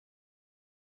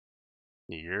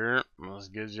Yep, what's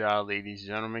good, y'all, ladies,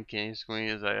 gentlemen, kings,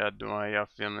 queens? How y'all doing? How y'all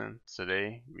feeling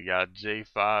today? We got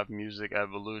Jay5ive Music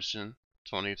Evolution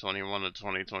 2021 to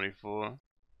 2024.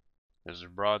 This is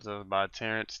brought to us by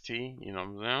Terrence T. You know what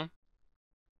I'm saying?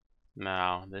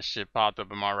 Now, this shit popped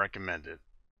up in my recommended,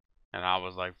 and I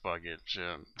was like, fuck it,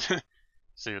 shit.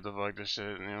 See what the fuck this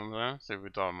shit, you know what I'm saying? See what we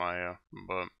talking about here.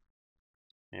 But,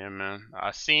 yeah, man,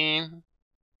 I seen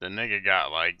the nigga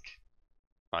got like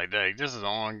that. This is an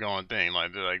ongoing thing.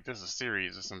 Like this is a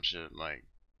series or some shit. Like,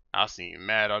 I seen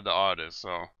mad other artists.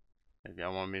 So, if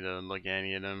y'all want me to look at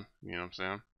any of them, you know what I'm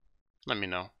saying? Let me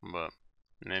know. But,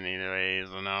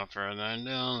 anyways, without further ado,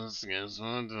 let's get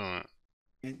into it.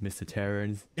 Mr.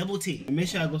 Terrence. Double T. Make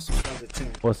sure I go subscribe to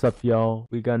Terrence. What's up, y'all?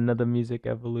 We got another music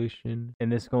evolution,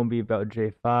 and it's gonna be about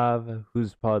Jay5ive,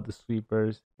 who's part of the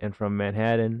Sweepers and from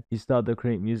Manhattan. He started to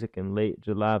create music in late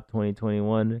July of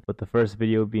 2021, with the first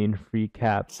video being Free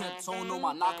Cap. That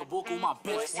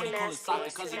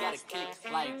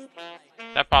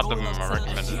popped up in my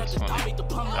recommended this one.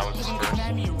 That was his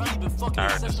first. I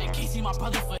heard this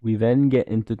one. We then get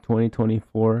into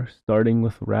 2024, starting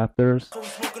with Raptors.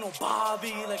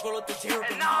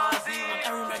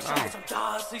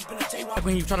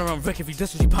 When you try to run Rick, if you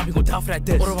diss, you probably go down for that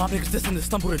diss. Or my niggas dissing the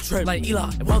stumble the trip. Like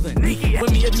Eli, well then, Nikki,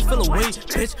 with me if you feel away,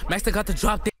 bitch. Max got the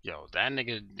drop. Yo, that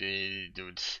nigga,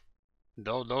 dude,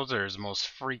 those are his most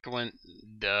frequent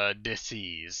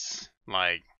disses.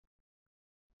 Like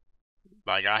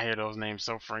I hear those names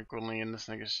so frequently in this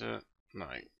nigga shit.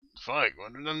 Like, fuck,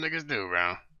 what do them niggas do,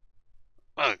 bro?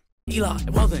 Fuck. Eli,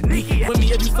 well then, Nikki, with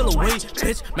me if you feel away,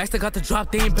 bitch. Max got the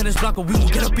drop, they ain't been his block, but we will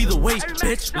get up either way,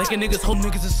 bitch. Like a niggas, hope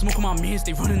niggas is smoking my mans,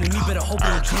 they running to me, better hope they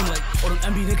don't dream like, all them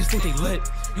MB niggas think they lit.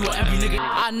 You an MB nigga.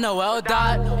 I know L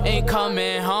Dot ain't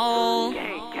coming home.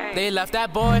 They left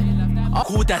that boy. I'm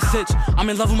cool with that sitch. I'm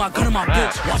in love with my gun and my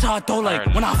bitch. Watch how I throw,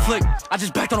 like when I flick, I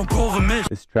just backed on a pro of a miss.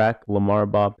 This track, Lamar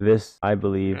Bop, this I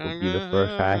believe will be the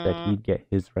first track that he'd get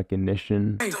his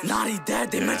recognition. Hey, naughty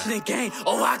dad, they mention it gang.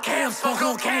 Oh, I can't, I'm smoking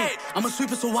okay. I'm a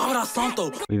sweeper, so why would I stomp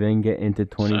though? We then get into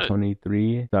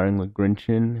 2023, starting with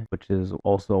Grinchin, which is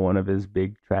also one of his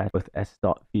big tracks with S.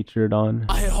 Dot featured on.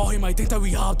 I hit hard, he might think that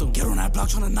we hopped him. Get on that block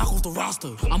trying to knock off the roster.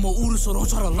 I'm a Uda, so don't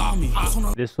try to lie me.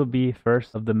 This will be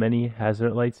first of the many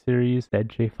Hazard Light series that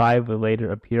Jay5ive will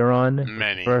later appear on.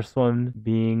 Many. The first one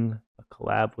being a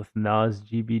collab with Nas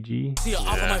GBG. See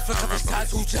off of my foot, got this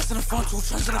tattoo, chest in the front, two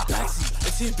trends in the backseat. They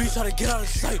see try to get out of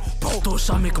sight, bro. Throw a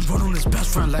shot, make him run on his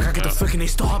best friend. Like I get the flick and they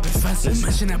start hopping fences.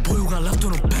 Mention that boy who got left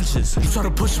on the benches. You try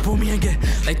to push up on me and get,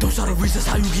 like don't try to reach, that's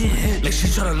how you get hit. Like she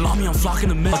try to law me, I'm flocking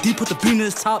the mid. D put the bean in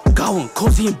his top, got one,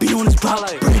 cozy and B on his block.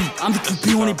 Like Brady, I'm the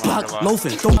QB on his block,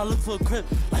 loafing. Don't I look for a grip,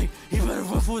 like he better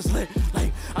run for his lit.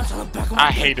 Like I'm trying to back him.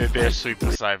 I hated their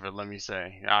sweeper cipher, let me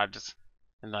say. I just,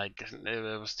 like,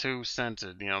 it was too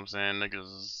centered, you know what I'm saying? Niggas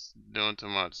was doing too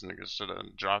much. Niggas should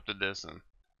have dropped the diss, and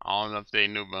I don't know if they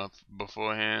knew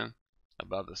beforehand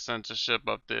about the censorship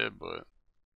up there, but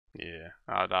yeah,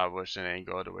 I wish it ain't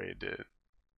go the way it did.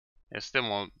 It still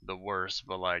wasn't the worst,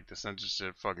 but like the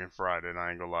censorship fucking fried it,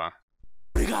 I ain't gonna lie.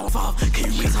 We got a 5, can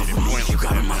you raise up for me? Keep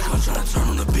grabbing my gun, trying to turn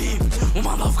on the beam. When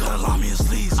my love gotta lie me in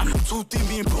sleeves. I'm 2 deep,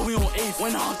 being pro, we on 8.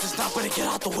 When I'm just not gonna get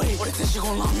out the way. Or they think she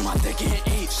gon' lie me, my dick getting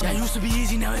 8. That used to be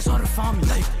easy, now it's hard to find me.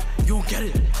 Like, you don't get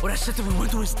it. Or that shit that we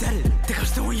went through is dead. Think I'm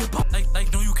still in your butt.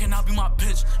 Like, no, you cannot be my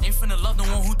bitch. Ain't finna love no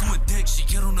one who do a dick. She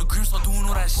get on the grip, start doing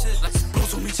all that shit. Like, bro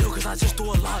told me chill, cause I just do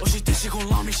a lot. Or she think she gon'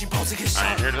 lie me, she bout to get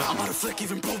shot. I'm about to flick,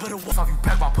 even bro better walk. Fucking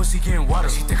back, my pussy getting water.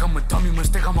 She think I'm a dummy,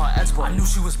 mistake, I'm an expert. I knew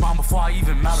she was mine before I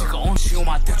even met her. She on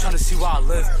my dick trying to see where I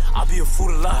live. I'll be a fool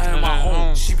to let her in my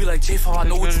home. She be like, Jay5ive, I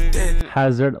know what you did.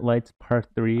 Hazard Lights Part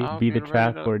 3 be the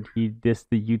track where he dissed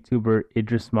the YouTuber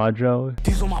Idris Majo.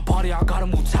 These on my body, I got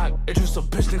him attack. Idris a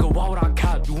bitch, nigga, why would I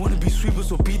cap? You wanna be sweeper,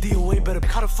 so be DOA better.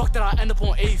 How the fuck did I end up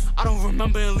on 8th? I don't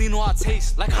remember and lean on I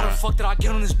taste. Like how the fuck did I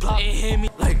get on this block? Ain't hear me.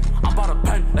 Like, I'm about to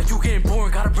bend. Like you getting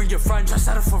boring, gotta bring your friend. Just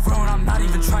set it for real and I'm not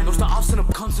even trying. Those the ops in the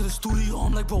come to the studio,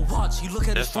 I'm like, bro, watch. You look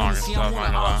at this phone and see I'm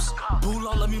on the ops. Bull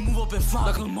out, let me move up and fly.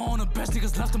 Like Lamar on the best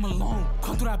niggas left him alone.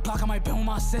 Come through that block, I might bend with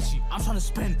my Sechi. I'm trying to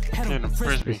spin, head on the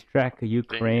frisbee. This track,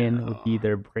 Ukraine, would be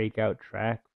their breakout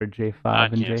track for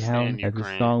Jay5ive and Jayhound, as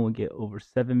the song would get over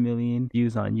 7 million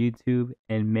views on YouTube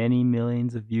and many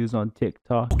millions of views on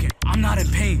TikTok. Okay, I'm not in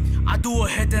pain. I do a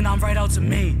hit, then I'm right out to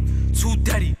Maine. Too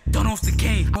daddy, done off the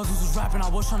game. Brothers was rapping, I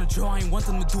was trying to draw, I ain't want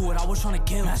them to do it. I was trying to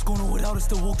kill. Mask going on without it,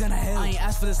 still walk down the hill. I ain't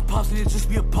asked for this pops, need to just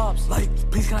be a pops. Like,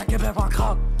 please can I get back my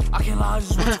cop? I can't lie, I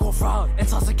just want to go fraud. And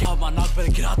toss a cap, my knock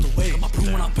better get out the way. Got my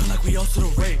broom when I been like we out to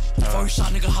the raid. First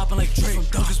shot, nigga hopping like Drake. From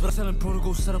Douglas, but I telling bro to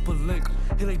go set up a link.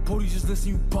 He like, bro, you just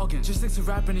listen, you bugging. Just stick to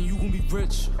rapping and you gon' be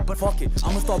rich. But fuck it,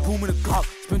 I'ma start booming the clock.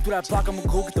 Spin through that block, I'ma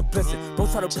go get the blessing. Bro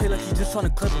try to play like he just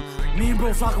tryna clip him. Me and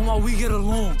bro flocking while we get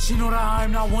along. She know that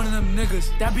I'm not one of them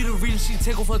niggas. That be the reason she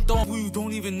take off her thumb. Who you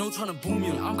don't even know tryna boom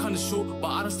you. I'm kinda short, but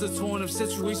I done stood tall in them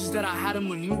situations that I had to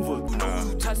maneuver. You know who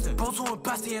you testing. Bro told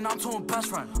bestie and I'm told best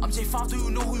friend. I'm Jay5ive, do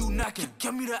you know who you necking?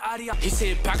 Give me the addy. He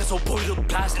said back, so boy the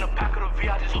blast. In the back of the V,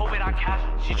 I just hope it I cash.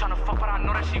 She tryna fuck, but I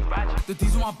know that she ratchet. The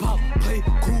D's on my pop, play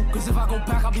cool. Cause if I go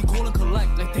back, I'll be cool and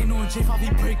collect. Like they know in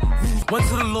Jay5ive break rules. Went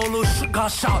to the low, little shit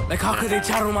got shot. Like how could they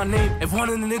chat on my name? If one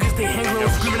of the niggas they hang low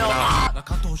screaming out like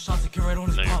I throw shots and get right on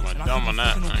his pop. And I keep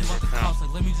fucking no people out the cops.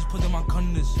 Like let me just put them on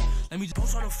gun this. Let me just don't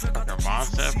try to flick out the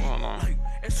cheese. Like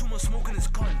it's too much smoke in his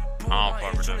gun.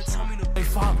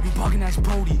 Jay5ive, you bugging that's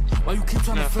Brody. Why you keep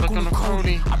trying to flick on the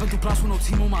Cody? I been through blocks with no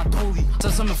team on my dolly.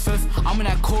 Since I'm the 5th, I'm in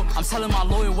that court. I'm telling my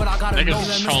lawyer what I gotta know.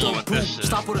 That Mr. Boom,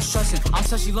 stop with the stressing. I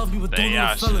said she loved me, but don't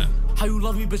know the feeling. How you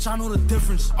love me, bitch, I know the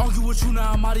difference. Argue with you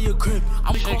now, I'm out of your crib.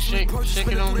 I'm shake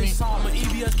it on me. I'm an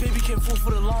EBS baby, can't fall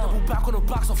for the law. Go back on the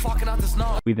block, so fucking out this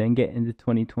knob. We then get into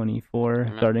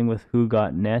 2024, starting with Who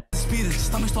Got Net. Speeding,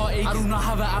 stomach start aching. I do not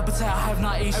have an appetite, I have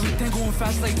not ate. Everything going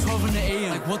fast like 12 in the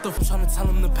AM. Like what the f, trying to tell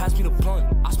them to pass me the blunt.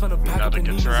 I spent a pack up in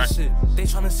Nina's and shit. They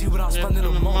trying to see what I spend in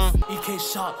a month. EK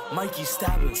shot, Mikey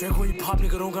stabbing. Drake when you pop,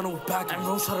 nigga don't got no back. And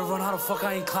Rose try to run, how the fuck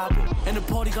I ain't clapping. And the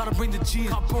party gotta bring the G.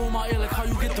 Got bro in my ear like how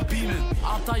you get the beaming.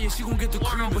 I thought yeah, she gon' get the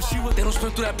cream, but she was. They don't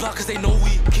spin through that block cause they know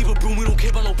we keep a broom, we don't care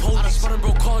about no police. I done spun a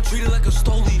bro car, treated like a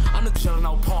stoley. I'm the shouting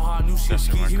out Paul, how I knew she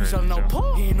ski. He was shouting out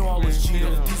Paul, he ain't know I was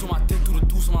cheating. The D's on my dick through the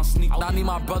deuce on my sneak. I need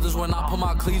my brothers when I put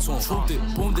my cleats on. Trooped it,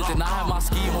 boomed it, then I have my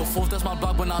ski on. Fourth, that's my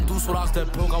block when I do so I was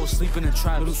that broke. I was sleeping in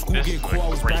trap. Little school getting cool, I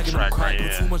was bagging them crack.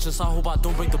 Put too much inside, hope I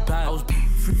don't break the bag. I was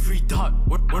free dot,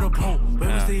 where the pole?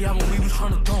 Where we stay at when we was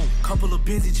trying to throw. Couple of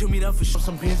bins, he chill me that for sure.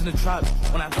 Some bins in the trap.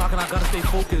 When I'm blocking, I gotta stay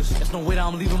focused. There's no way that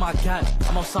I'm leaving my cat.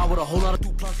 I'm outside with a whole lot of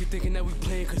two blocks. They thinking that we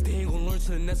playing, cause they ain't gonna learn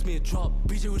till the next me a drop.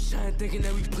 BJ was trying thinking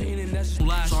that we playing and that's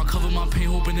last. So I cover my pain,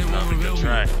 hoping they won't reveal me.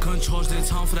 Gun charge, they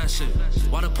time for that shit.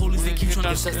 Why the police, they keep trying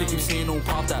to assess, they keep saying don't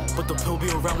pop that. But the pill be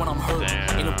around when I'm hurt.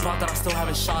 Ain't a block that I still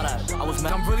haven't shot at. I was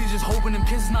mad. I'm really just hoping them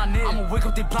kids is not near. I'ma wake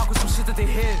up they block with some shit that they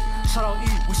hear. Shout out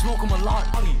E, we smoke them a lot.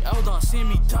 Eldon, see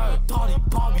me dead. Dottie,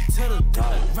 Bobby, Taylor,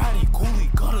 dead. Ratty, Cooley,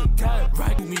 gutter, dead.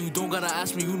 Right, you don't gotta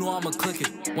ask me, you know I'ma click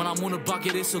it. When I'm on the block,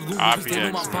 it is salute. Cause they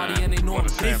know my body and they know I'm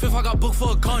May 5th, I got booked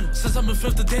for a gun. Since I'm the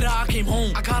 5th, the day that I came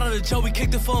home. I got out of jail, we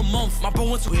kicked it for a month. My bro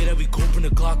went to where that we open the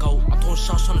Glock out. I throwing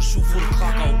shots trying to shoot for the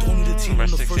clock out. Don't need a team on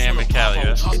the first one to pop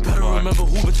out. I better remember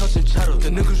who been touching cheddar. The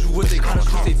niggas you with, they kinda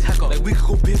switch they tech up. Like we could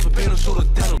go bid for banner, show the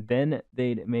denim. Then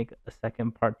they'd make a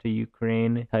second part to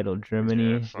Ukraine titled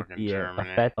Germany, with the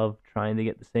effect of trying to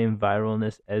get the same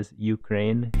viralness as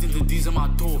Ukraine. These are my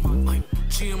door, like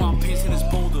cheating my pants in his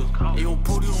boulder. Hey yo,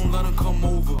 Brody, don't let him come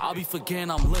over. I'll be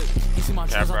forgetting I'm lit. He see my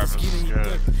dress out the ski and he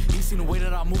dick. He seen the way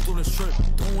that I moved on the strip.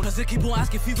 Don't want to keep on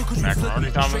asking fever cause you flip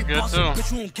me. Straight boss,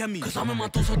 bitch, you won't get me. Cause I'm in my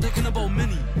thoughts, I'm thinking about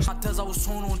mini. My tez, I was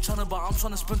throwing on China, but I'm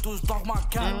trying to spin through his block my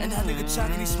cat. And that nigga chat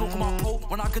and he smoking my pole.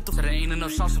 When I get the there ain't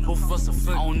enough shots for both of us to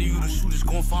flip. I don't need you to shoot, just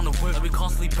go and find a whip. Like we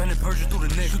constantly bending Persian through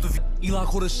the neck. Shoot the Eli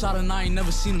caught a shot and I ain't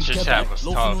never seen him get back.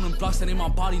 Loafing on them blocks that ain't my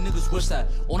body, niggas wish that.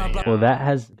 On that block. Well, that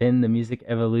has been the music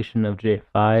evolution of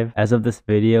Jay5ive. As of this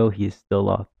video, he's still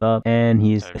locked up and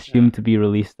he's assumed to be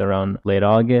released around late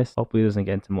August. Hopefully he doesn't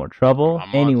get into more trouble.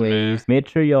 Anyways, make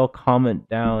sure y'all comment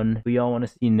down who y'all want to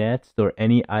see next or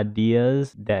any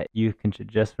ideas that you can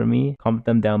suggest for me. Comment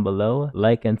them down below,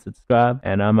 like and subscribe,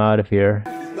 and I'm out of here.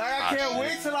 Like I can't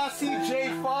wait till I see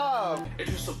Jay5ive.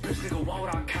 It's just a bitch nigga, why would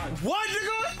I catch? What,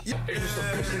 nigga? It's just a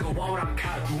bitch nigga, why would I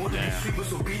catch? You want to be sweeper,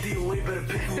 so BDOA better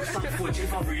pick you stop before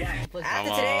Jay5ive react. After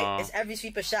today, it's every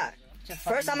sweeper shot.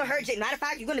 First, I'm gonna hurt Jay. Matter of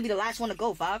fact, you're gonna be the last one to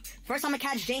go, Five. First, I'm gonna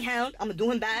catch Jay Hound. I'm gonna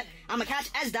do him bad. I'm gonna catch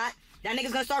S Dot. That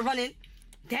nigga's gonna start running.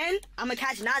 Then, I'm gonna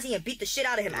catch Nazi and beat the shit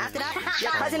out of him. After that,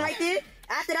 your cousin right there.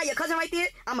 After that, your cousin right there.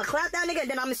 I'm gonna clap that nigga, and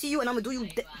then I'm gonna see you, and I'm gonna do you.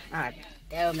 Alright.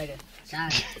 Damn, nigga.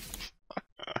 Sorry.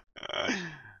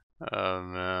 Oh,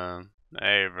 man.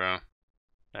 Hey, bro.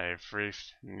 Hey, free,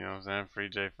 you know what I'm saying? Free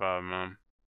Jay5ive, man.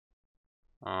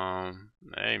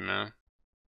 Hey, man.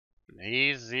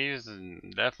 He's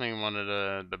definitely one of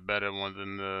the better ones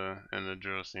in the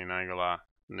drill scene. I ain't gonna lie,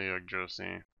 New York drill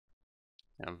scene.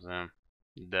 You know what I'm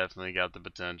saying? Definitely got the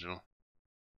potential.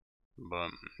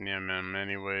 But yeah, man.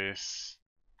 Anyways,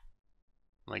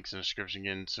 links in the description.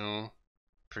 Getting to.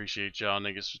 Appreciate y'all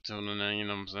niggas for tuning in. You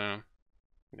know what I'm saying?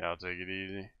 Y'all take it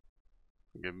easy.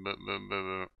 Good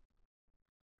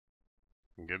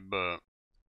butt.